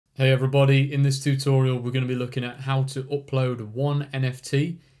Hey everybody, in this tutorial we're going to be looking at how to upload one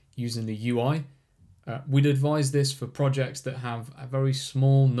NFT using the UI. We'd advise this for projects that have a very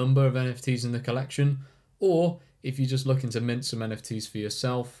small number of NFTs in the collection, or if you're just looking to mint some NFTs for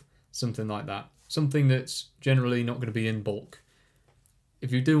yourself, something like that. Something that's generally not going to be in bulk.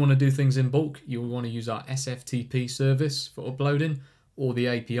 If you do want to do things in bulk, you'll want to use our SFTP service for uploading, or the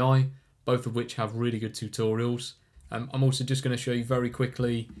API, both of which have really good tutorials. I'm also just going to show you very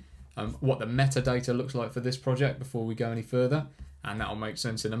quickly what the metadata looks like for this project before we go any further, and that'll make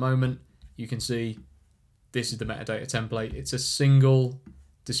sense in a moment. You can see this is the metadata template. It's a single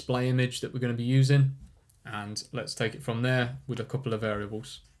display image that we're going to be using, and let's take it from there with a couple of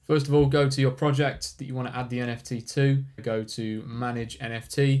variables. First of all, go to your project that you want to add the NFT to, go to Manage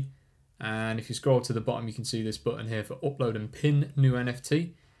NFT, and if you scroll to the bottom you can see this button here for Upload and Pin New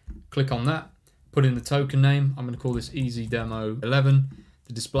NFT. Click on that. Put in the token name. I'm going to call this Easy Demo 11.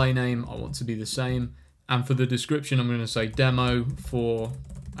 The display name I want to be the same. And for the description, I'm going to say demo for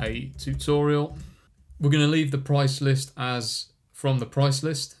a tutorial. We're going to leave the price list as from the price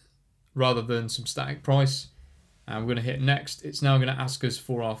list rather than some static price. And we're going to hit next. It's now going to ask us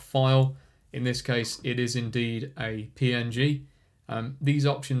for our file. In this case, it is indeed a PNG. These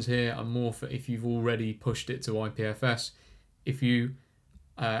options here are more for if you've already pushed it to IPFS. If you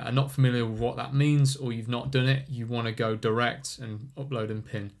are not familiar with what that means, or you've not done it, you want to go direct and upload and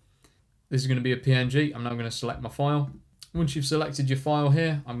pin. This is going to be a PNG. I'm now going to select my file. Once you've selected your file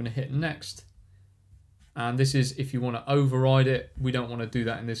here, I'm going to hit next. And this is if you want to override it. We don't want to do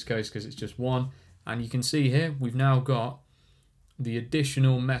that in this case because it's just one. And you can see here, we've now got the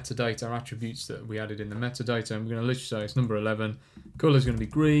additional metadata attributes that we added in the metadata. And we're going to literally say it's number 11. Color is going to be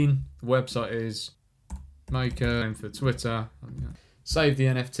green. The website is Maker, and for Twitter. Save the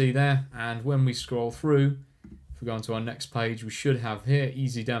NFT there, and when we scroll through, if we go on to our next page, we should have here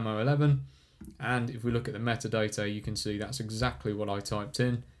Easy Demo 11, and if we look at the metadata, you can see that's exactly what I typed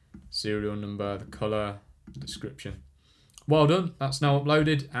in: serial number, the color, the description. Well done, that's now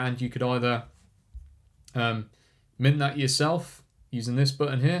uploaded, and you could either mint that yourself using this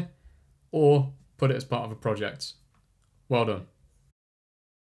button here, or put it as part of a project. Well done.